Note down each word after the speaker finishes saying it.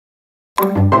内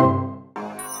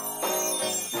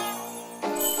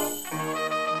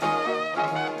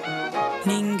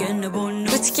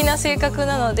気な性格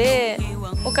なので、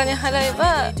お金払え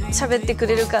ば喋ってく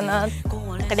れるかな。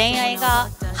恋愛が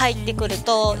入ってくる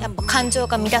とやっぱ感情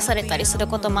が乱されたりする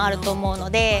こともあると思うの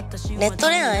で、ネット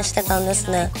恋愛してたんで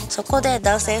すね。そこで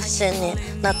男性不信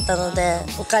になったので、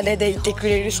お金でいてく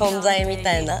れる存在み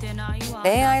たいな。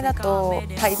恋愛だと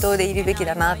対等でいるべき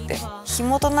だなって。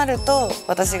紐となると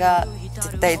私が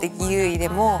絶対的優位で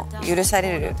も許さ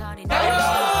れる。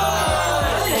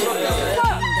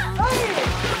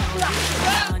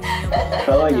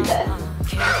可愛い。も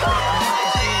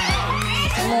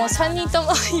う3人と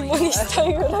も紐にした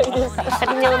いぐらいです。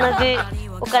仮に同じ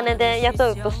お金で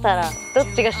雇うとしたらどっ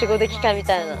ちが仕事的かみ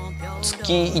たいな。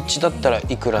月1だったら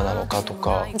いくらなのかと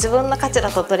か。自分の価値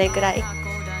だとどれくらい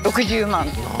60万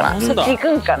とかそっち行く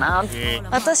んかな。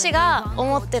私が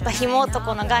思ってた紐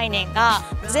男の概念が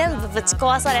全部ぶち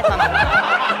壊されたの。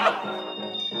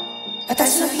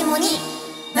私の紐に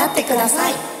なってくださ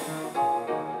い。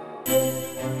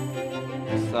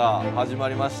さあ始ま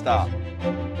りました。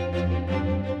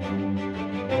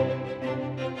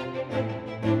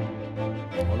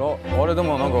あれで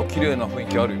もなんか綺麗な雰囲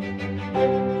気あるよ。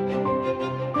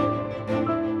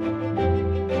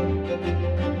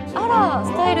あら、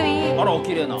スタイルいい。あら、お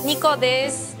綺麗な。ニコで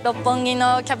す。六本木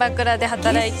のキャバクラで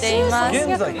働いています。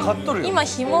現在飼っとるよ。今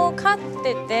紐を飼っ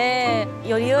てて、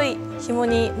より良い紐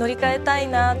に乗り換えたい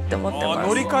なって思ってます。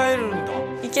乗り換えるんだ。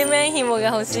イケメン紐が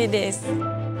欲しいです。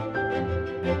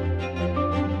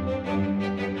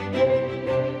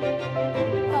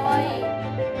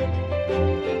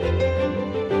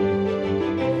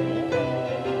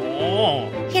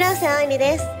広瀬愛理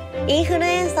です。インフル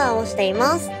エンサーをしてい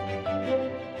ます。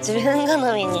自分好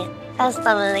みにカス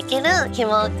タムできるひ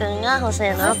もくんが欲しい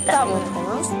なって思って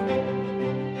ます。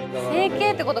整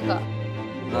形ってことか。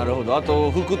なるほど。あ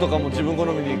と服とかも自分好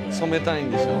みに染めたい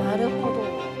んでしょ。なるほど。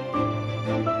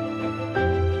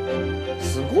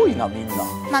すごいなみんな。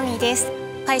マミーです。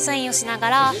会社員をしなが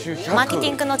らマーケテ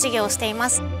ィングの授業をしていま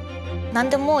す。何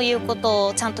でも言うこと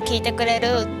をちゃんと聞いてくれ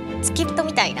る付き人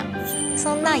みたいな、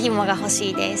そんな紐が欲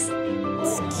しいです。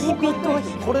付き人、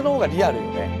これの方がリアルよ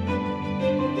ね。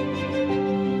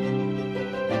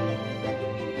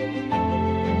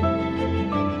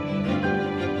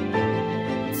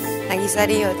渚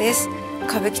リオです。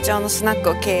歌舞伎町のスナッ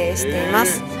クを経営していま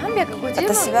す。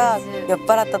私は酔っ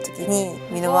払った時に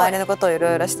身の回りのことをい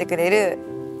ろいろしてくれる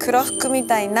黒服み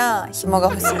たいな紐が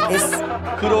欲しいです。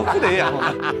黒服でええやん。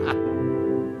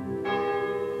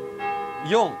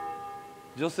4、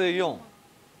女性4。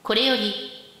これより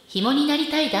紐になり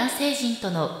たい男性陣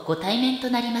とのご対面と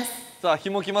なります。さあ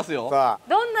紐来ますよ。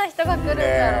どんな人が来るん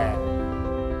だろう。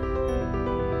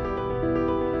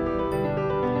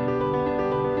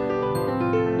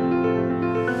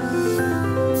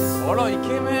あらイケ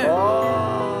メン。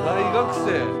大学生。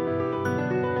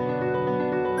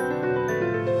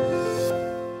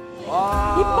い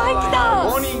っぱい来た。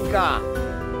5人か。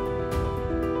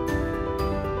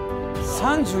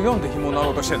34で紐な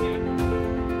ろうとしてんの。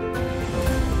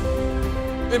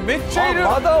めっちゃいる。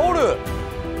まだおる。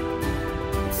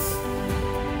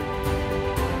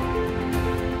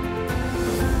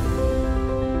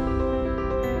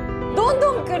どん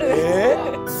どん来る。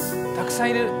たくさ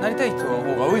んいるなりたい人の方が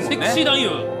多いもんね。セクシー男優。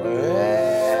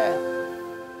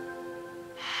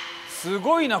す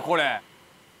ごいなこれ。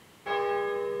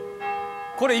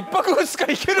これ1泊2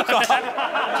日いけるか。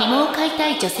紐を飼いた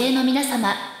い女性の皆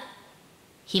様、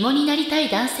紐になりたい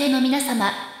男性の皆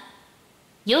様、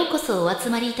ようこそお集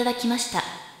まりいただきました。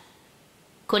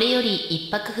これより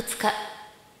1泊2日、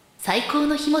最高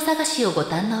の紐探しをご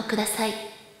堪能ください。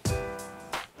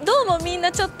どうもみん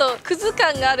なちょっとクズ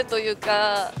感があるという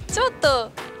か、ちょっと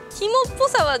紐っぽ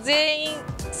さは全員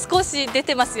少し出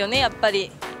てますよね、やっぱ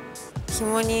り。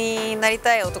紐になり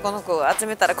たい男の子を集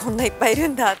めたらこんないっぱいいる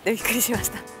んだってびっくりしまし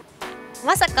た。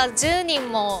まさか10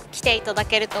人も来ていただ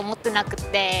けると思ってなく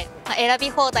て、選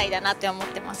び放題だなって思っ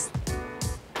てます。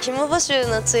紐募集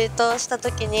のツイートをした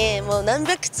時にもう何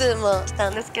百通も来た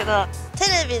んですけど、テ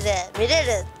レビで見れ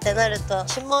るってなると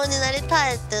紐になり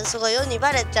たいってすごい世に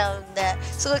バレちゃうんで、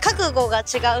すごい覚悟が違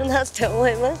うなって思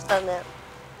いましたね。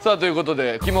さあということ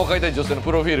で紐を飼いたい女性の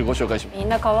プロフィールご紹介します。みん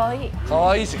な可愛い。可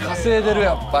愛いし稼いでる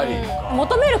やっぱり。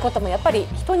求めることもやっぱり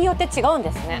人によって違うん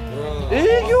ですね。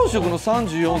営業職の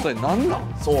34歳なんな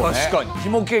ん？そうね。確かに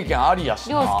紐経験ありや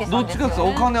しな。どっちかって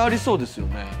お金ありそうですよ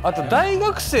ね。あと大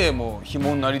学生も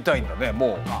紐になりたいんだね。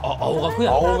もう青学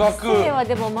や。青学。大学生は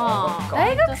でもまあ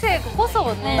大学生こそ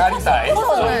ね。なりたい。こ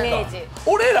そのイメージ。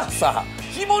俺らさ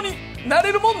紐にな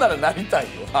れるもんならなりたいよ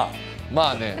な。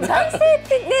まあね。男性っ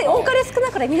てね多かれ少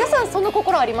から皆さんその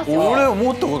心ありますよ。俺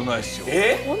思ったことないですよ。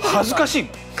恥ずかしい。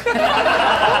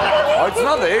あいつ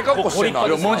なんだ格好してんの。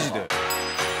いやマジで。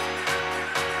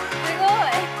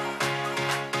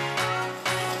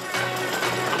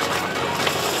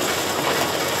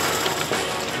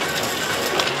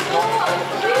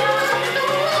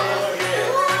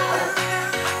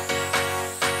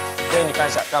全員に感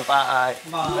謝。乾杯。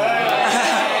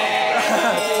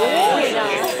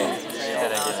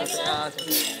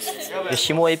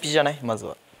ひもエピじゃないまず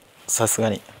はさすが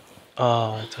に。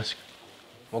ああ確かに。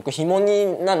僕ひも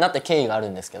になった経緯がある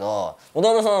んですけど、も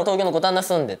ともと東京の五反田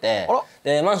住んでて、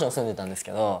でマンション住んでたんです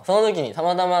けど、その時にた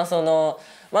またまマンション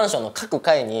の各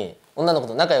階に女の子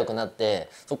と仲良くなって、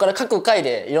そこから各階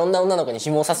でいろんな女の子に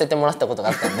紐をさせてもらったことが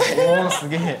あったんです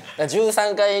げえ。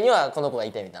13階にはこの子が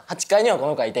いてみたいな、8階にはこ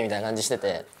の子がいてみたいな感じして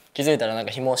て、気づいたらなん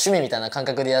か紐趣味みたいな感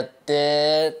覚でやっ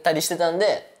てたりしてたん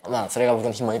で、まあそれが僕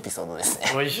の紐エピソードですね。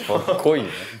かっこいいね。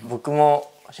僕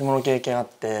も紐の経験あっ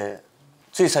て、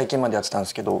つい最近までやってたんで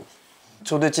すけど、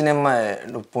ちょうど1年前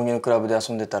六本木のクラブで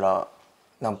遊んでたら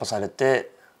ナンパされ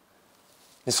て、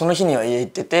でその日には家行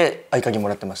ってて合鍵も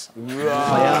らってました。う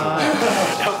わ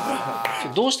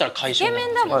どうしたら解消？イケメ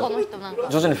ンだもんこの人なんか。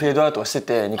徐々にフェードアウトはして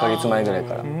て2ヶ月前ぐらい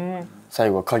から、最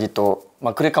後は鍵と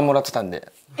クレカもらってたん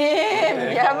で。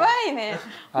やばいね。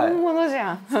本物じ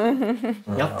ゃん。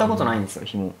やったことないんですよ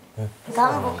紐。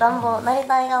願望なり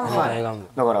たい願望。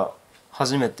だから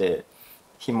初めて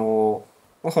紐を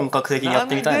本格的にやっ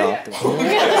てみたいなって。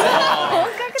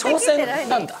挑戦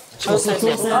なんだ。挑戦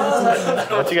です。間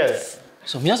違いない。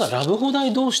そう、皆さんラブホ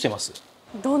代どうしてます？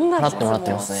どんな払ってもらっ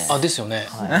てますね。あ、ですよね。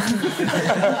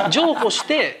譲歩し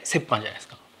て折半じゃないです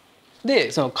か。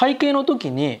で、その会計の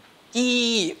時に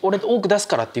俺多く出す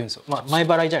からって言うんですよ。前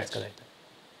払いじゃないですか大体。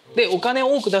でお金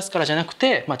を多く出すからじゃなく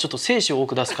て、ちょっと精子を多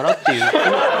く出すからっていう。さあ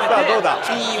どうだ。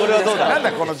これはどうだ。なん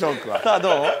だこのジョークは。さあど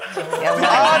う？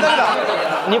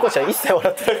ニコちゃん一切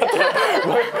笑ってなかっ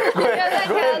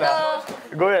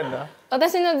た。ごめんな。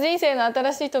私の人生の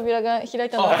新しい扉が開い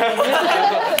たの。どう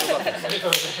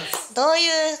い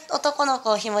う男の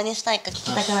子を紐にしたいか聞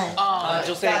きたくないですか？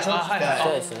女性。そ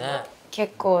うですね。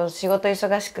結構仕事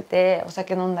忙しくてお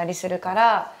酒飲んだりするか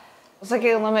ら、お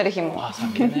酒を飲める日も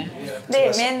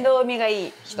で面倒見がい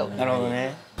い人。なるほど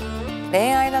ね。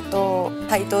恋愛だと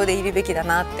対等でいるべきだ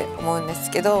なって思うんです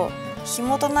けど、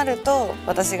紐となると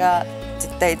私が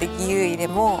絶対的優位で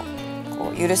も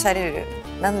許される、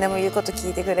何でも言うこと聞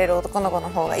いてくれる男の子の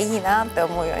方がいいなって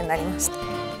思うようになりました。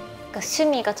趣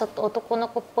味がちょっと男の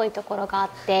子っぽいところがあっ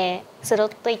て、スロ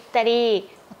ット行ったり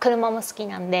車も好き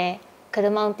なんで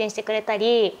車を運転してくれた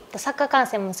り、サッカー観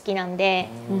戦も好きなんで、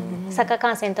サッカー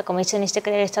観戦とかも一緒にしてく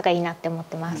れる人がいいなって思っ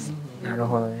てます。なる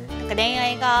ほどね。恋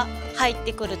愛が入っ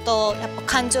てくるとやっぱ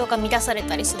感情が乱され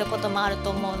たりすることもあると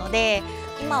思うので、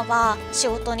今は仕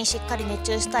事にしっかり熱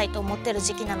中したいと思ってる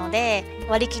時期なので、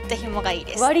割り切った紐がいい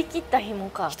です。割り切った紐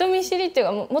か。人見知りっていう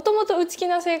か、もともと内気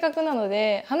な性格なの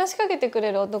で話しかけてく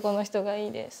れる男の人がい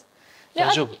いです。大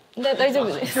丈夫？大丈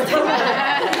夫です。さ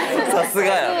すが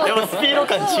や。でもスピード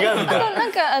感違うんだ。な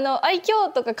んか愛嬌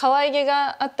とか可愛げ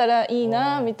があったらいい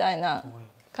なみたいな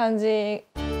感じ。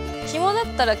紐だっ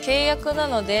たら契約な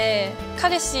ので、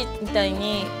彼氏みたい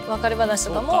に別れ話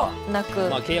とかもなく、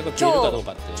契約切れるかどう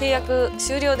かって契約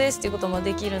終了ですっていうことも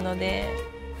できるので。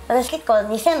私結構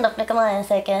2600万円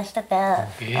整形してて、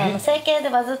整形で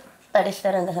バズったりし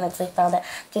てるんですね、ツイッターで。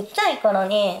ちっちゃい頃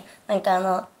になん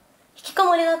か引きこ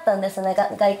もりだったんですね。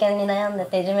外見に悩んで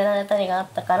ていじめられたりがあっ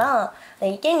たから、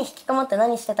家に引きこもって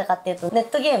何してたかっていうと、ネッ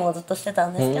トゲームをずっとしてた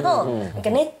んですけど、なんか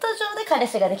ネット上で彼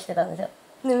氏ができてたんですよ。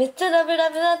でめっちゃラブラ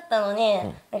ブだったのに、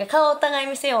なんか顔をお互い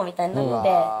見せようみたいになっ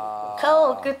て、顔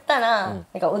を送ったら、なん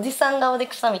かおじさん顔で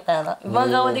草みたいな、馬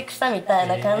顔で草みたい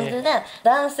な感じで、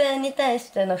男性に対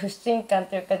しての不信感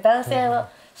というか、男性を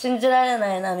信じられ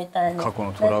ないなみたいになっちゃ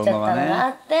ったのがあ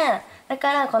って、だ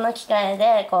からこの機会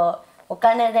でお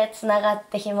金でつながっ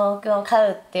てひもくんを買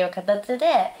うっていう形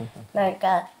で、なん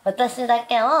か私だ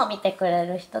けを見てくれ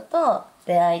る人と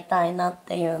出会いたいなっ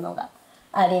ていうのが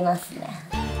ありますね。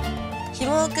ひ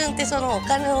もくんってそのお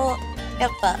金をやっ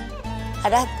ぱ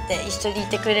払って一緒にい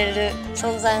てくれる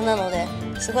存在なので、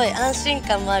すごい安心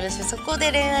感もあるし、そこ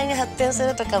で恋愛に発展す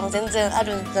るとかも全然あ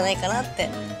るんじゃないかなって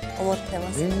思って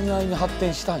ます。恋愛に発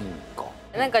展したいんか。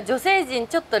なんか女性陣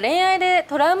ちょっと恋愛で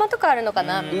トラウマとかあるのか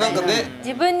なみたいな、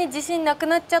自分に自信なく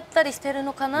なっちゃったりしてる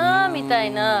のかなみた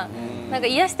いな、なんか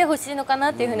癒してほしいのか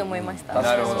なっていうふうに思いました。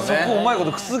なるほどね。そこをうまいこ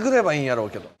とくすぐればいいんやろう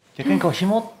けど、逆に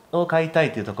紐を買いたい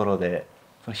っていうところで、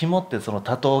紐ってその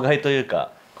多頭買いという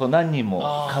か、何人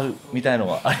も買うみたいの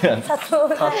はあれなんですか？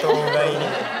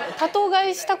多頭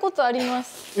買いしたことありま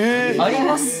す。あり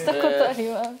ます。したことあり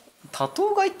ます。多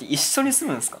頭飼いって一緒に住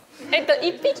むんですか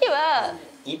？1匹は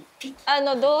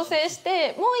同棲し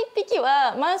てもう1匹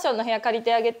はマンションの部屋借り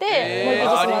てあげて、もう1匹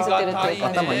住ませてるっていう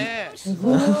感じ。頭いい。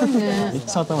めっ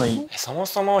ちゃ頭いい。そも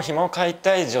そも紐を飼い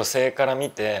たい女性から見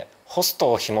てホス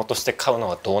トを紐として飼うの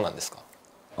はどうなんですか？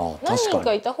何人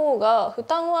かいた方が負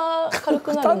担は軽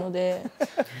くなるので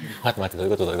待ってどう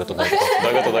いうこ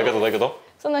と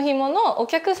その紐のお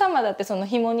客様だってその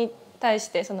紐に対し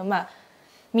て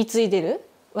貢いでる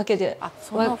わけであって、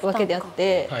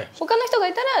他の人が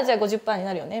いたらじゃあ 50% に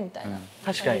なるよねみたいな。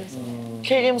確かに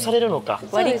軽減もされるのか、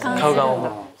割り勘買う側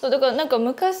も。そうだからなんか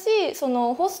昔そ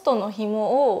のホストの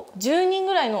紐を10人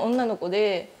ぐらいの女の子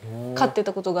で飼って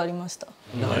たことがありました。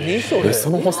何それ？そ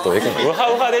のホストウ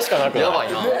ハウハでしかなくない？やば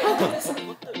いな。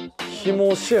紐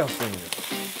をシェアするんや。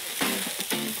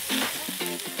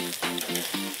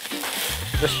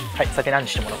よし、はい、酒何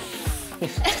してもら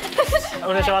お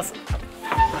う。お願いします。ち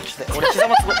ょっと俺膝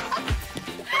もつぼ。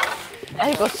ア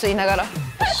イコ吸いながら。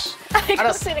あ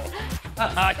らす。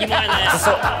あ、キモいね。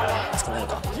そう。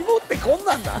キモってこん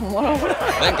なんだ。なん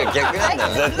か逆なんだ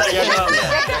よ。絶対逆なんだよ。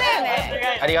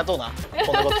ありがとうな。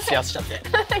こんなこと付き合わせちゃって。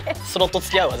スロット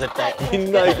付き合うわ絶対。み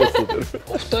んなアイコ吸ってる。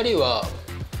お二人は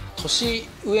年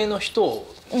上の人を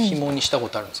紐にしたこ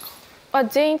とあるんですか？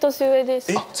全員年上で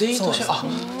す。全員年上。それ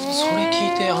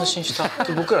聞いて安心した。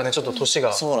僕らねちょっと年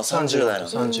が30代の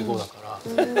35だから。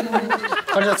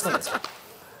彼女はつくんですか？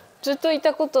ずっとい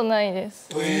たことないです。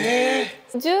18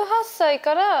歳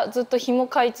からずっと紐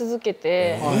飼い続け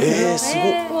て、すご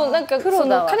い。もうなんかそ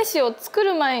の彼氏を作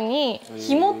る前に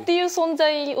紐っていう存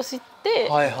在を知って、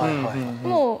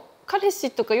もう彼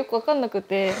氏とかよく分かんなく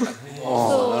て。なる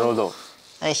ほど。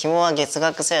紐は月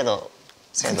額制度。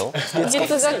月額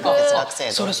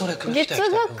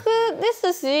で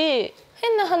すし、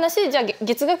変な話じゃあ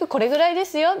月額これぐらいで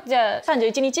すよ、じゃあ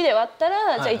31日で割った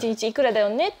らじゃあ1日いくらだよ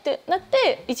ねってなっ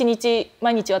て1日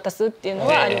毎日渡すっていうの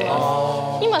はあり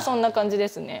ます。今そんな感じで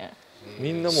すね。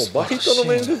みんなもうバイトの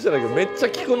面接じゃないけどめっちゃ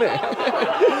聞くね。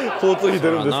交通費出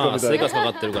るんですかみたいな。生活かか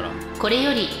ってるから。これ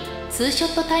よりツーショ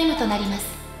ットタイムとなります。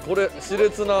これ熾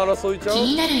烈な争いちゃう？気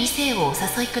になる異性をお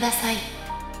誘いください。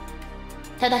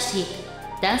ただし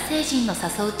男性陣の誘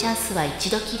うチャンスは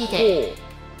一度きりで、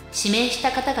指名し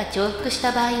た方が重複し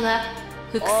た場合は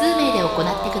複数名で行っ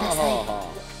てください。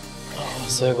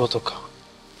そういうことか。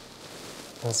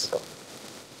なんすか。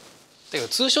てか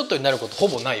ツーショットになることほ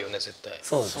ぼないよね絶対。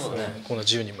そうですね。この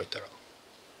10人もいたら。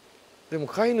でも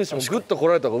飼い主もグッと来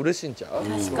られた方が嬉しいんちゃう？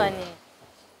確かに。よ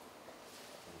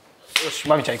し、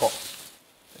まみちゃん行こう。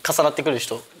重なってくる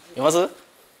人います？い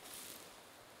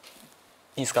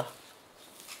いですか？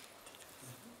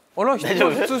大丈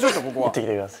夫？ツーショットここは。行ってき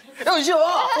てください。よいしょ。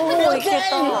おお、いけた。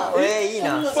いい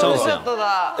な。ツーショット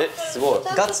だ。すごい。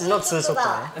ガチのツーショット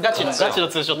ね。ガチのツー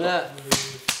ショット。さ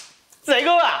あ行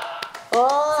こうわ。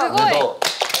すごい。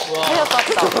早かっ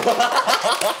た。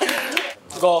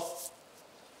行こ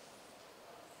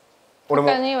う。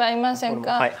他にはいません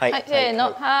か？はい、せー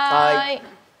の、はい。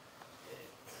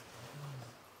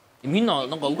みんな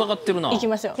なんか伺ってるな。行き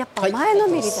ましょう。やっぱ前の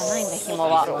めりじゃないんだ、紐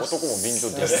は。男も便乗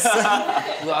です。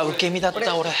うわ、受け身だっ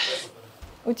た俺。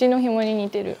うちの紐に似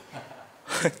てる。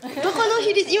男の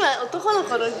比率、今男の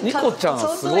子の。ニコちゃん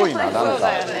すごいな、なん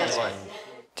か。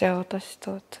じゃあ私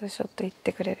とツーショット行っ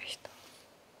てくれる人。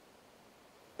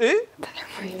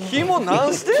紐な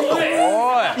んしてんの？おい。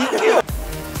行けよ。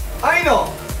愛の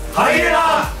ハイエ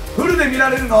ナフルで見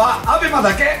られるのはABEMA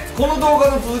だけ。この動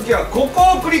画の続きはこ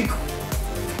こをクリック。